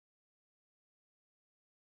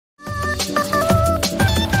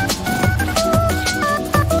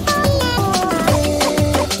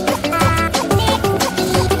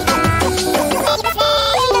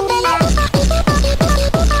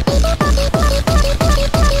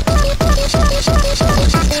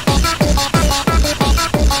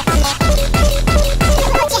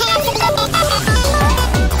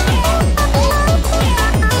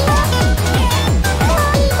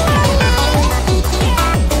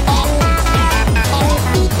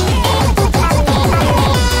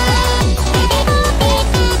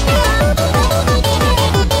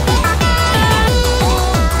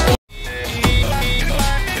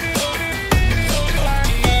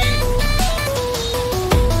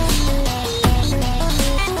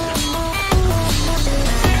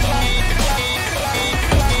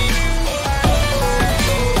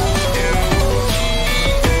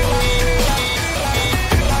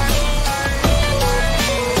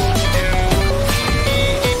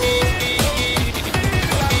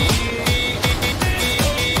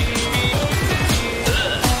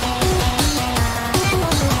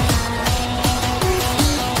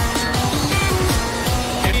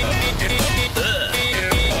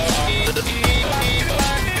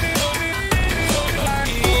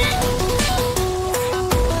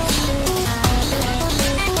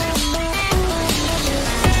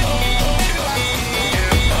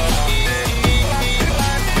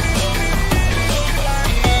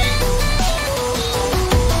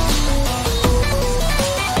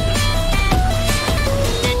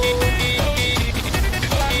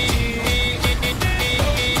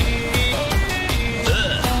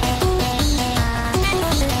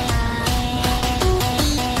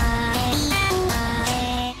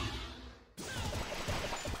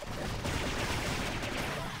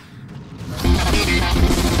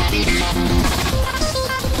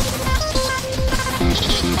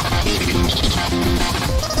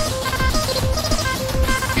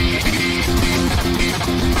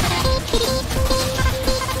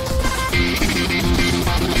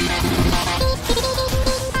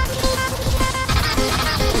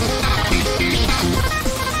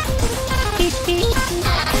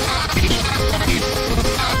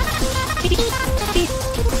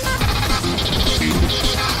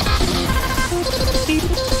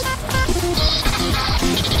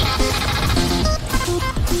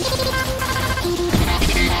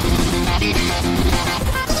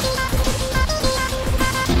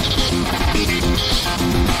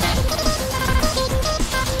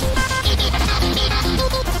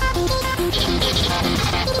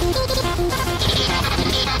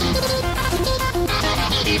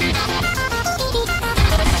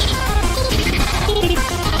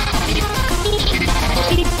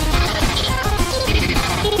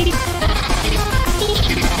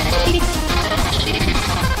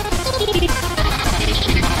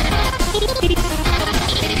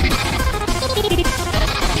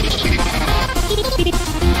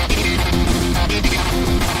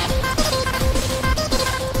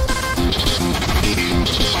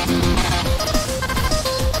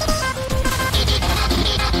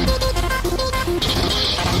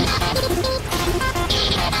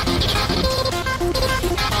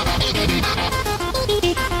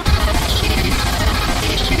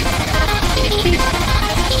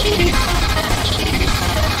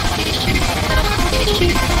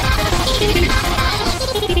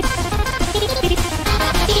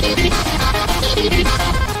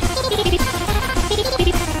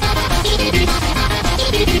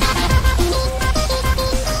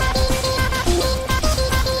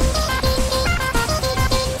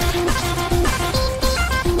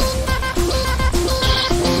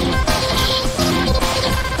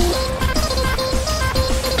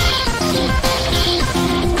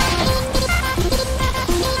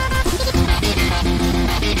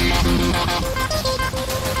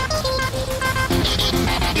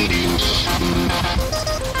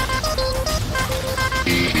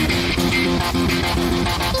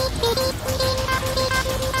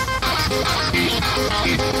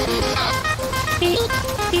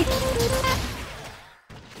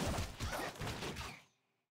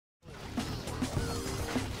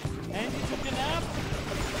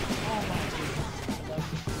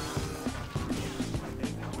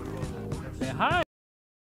Hi.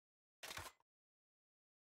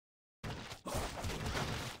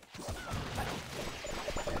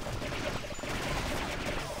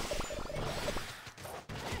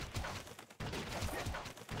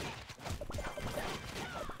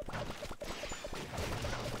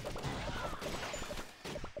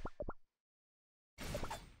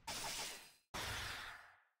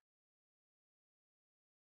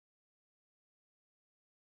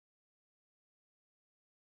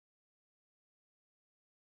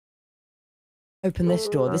 Open this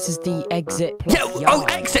door. This is the exit. Yeah, oh,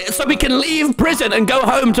 exit so we can leave prison and go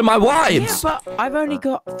home to my wives. Yeah, but I've only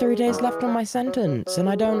got 3 days left on my sentence, and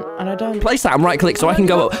I don't. Place that and right click so I can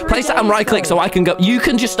go up. Place that and right click so I can go. You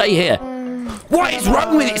can just stay here. What is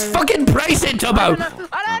wrong with it? It's fucking pricing, Tubbo.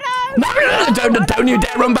 No, don't you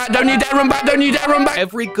dare run back. Don't you dare run back. Don't you dare run back.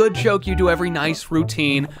 Every good joke you do, every nice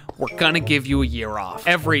routine, we're gonna give you a year off.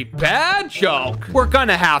 Every bad joke, we're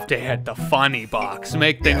gonna have to hit the funny box.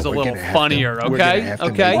 Make things a little funnier, okay?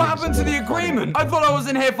 Okay? What happened to the agreement? I thought I was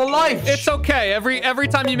in here for life. It's okay. Every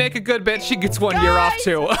time you make a good bit, she gets 1 year off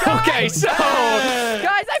too. Okay, so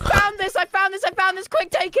Guys, I found this. Quick,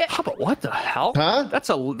 take it. But what the hell? Huh?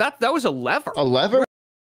 That was a lever. A lever?